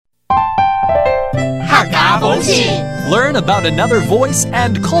家风情 Learn about another voice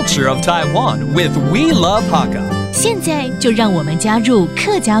and culture of Taiwan with We Love Hakka。现在就让我们加入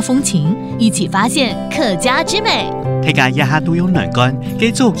客家风情，一起发现客家之美。大家也都用暖干，给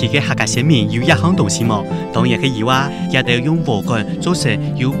早期嘅客家先民有一項東西麼？當然係有啊，也都用禾稈做成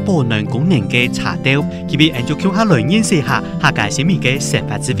有保暖功能嘅茶雕，佢哋就向下來認識下客家先民嘅生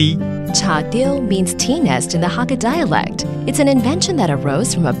活智慧。Cha Deo means tea nest in the Hakka dialect. It's an invention that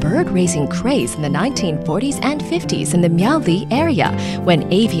arose from a bird-raising craze in the 1940s and 50s in the Miaoli area when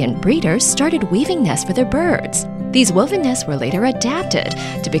avian breeders started weaving nests for their birds. These woven nests were later adapted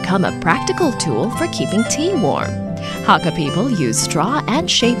to become a practical tool for keeping tea warm. Hakka people use straw and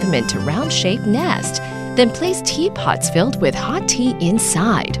shape them into round-shaped nests, then place teapots filled with hot tea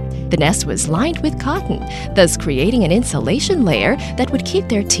inside. The nest was lined with cotton, thus creating an insulation layer that would keep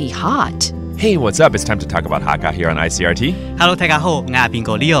their tea hot. Hey, what's up? It's time to talk about Hakka here on ICRT. Hello， 大家好，我係邊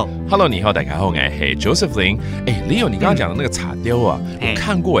個 Leo。Hello， 你好，大家好，我係 Joseph Lin。Leo， 你剛剛講的那個茶雕啊，我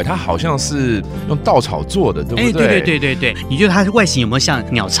看過它好像是用稻草做的，對不對？對，你覺得它的外形有沒有像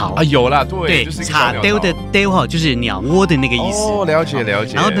鳥巢啊？有啦，對，就是茶雕的雕哈，就是鳥窩的那個意思。哦，了解。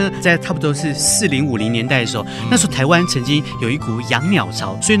然後呢，在差不多是40-50年代的時候，那時候台灣曾經有一股養鳥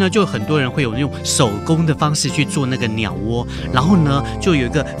潮，所以呢，就很多人會有用手工的方式去做那個鳥窩。然後呢，就有一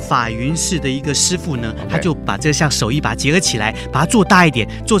個法雲式的一個師傅呢，他就把這個像手藝把它結合起來，把它做大一點，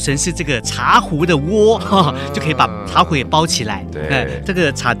做成是這個茶壺的窩，就可以把茶壺也包起來。對，這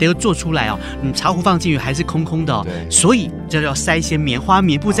個茶雕做出來哦，茶壺放進去還是空空的哦，所以就要塞一些棉花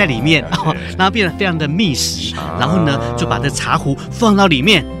棉布在裡面，然後變得非常的密實。然後呢，就把這茶壺放到裡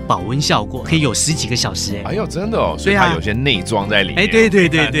面，保溫效果可以有10幾個小時。哎呦，真的哦，所以它有些內裝在裡面。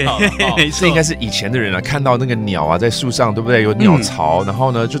對，這應該是以前的人啊，看到那個鳥啊在樹上，對不對？有鳥巢，然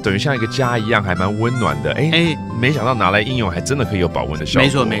後呢，就等於像一個家一樣，還蠻溫暖的。沒想到拿來應用，還真的可以有保溫的效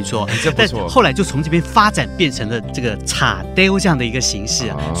果。沒錯。但後來就從這邊發展變成了這個茶雕這樣的一個形式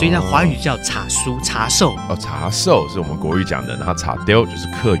啊，所以呢，華語叫茶書、茶壽。哦，茶壽是我們國語講的，然後茶雕就是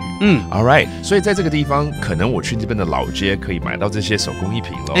客語。All right，所以在這個地方，可能我去這邊的老街可以買到這些手工藝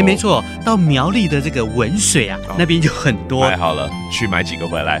品咯。沒錯，到苗栗的這個文水啊，那邊就很多。太好了，去買幾個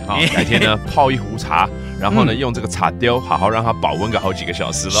回來。好，改天呢泡一壺茶，然後呢用這個茶雕好好讓它保溫個好幾個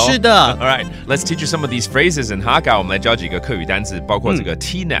小時咯。是的。All right, let's teach you some of these phrases in Hakka. 我們來教幾個客語單字，包括這個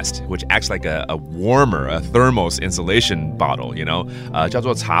tea nest, which acts like a warmer, a thermos insulation bottle, you know, 叫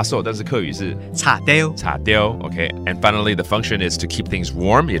做茶壽，但是客語是茶雕。Okay. And finally, the function is to keep things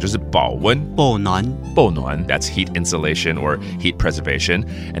warm, 也就是保溫。保暖。That's heat insulation or heat preservation.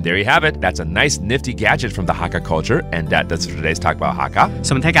 And there you have it. That's a nice nifty gadget from the Hakka culture. And that's today's talk about Hakka.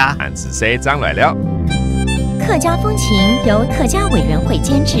 什麼大家？俺是誰張來了。客家風情由客家委員會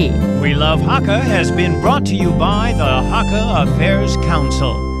監製。We Love Hakka has been brought to you by the Hakka Affairs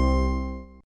Council.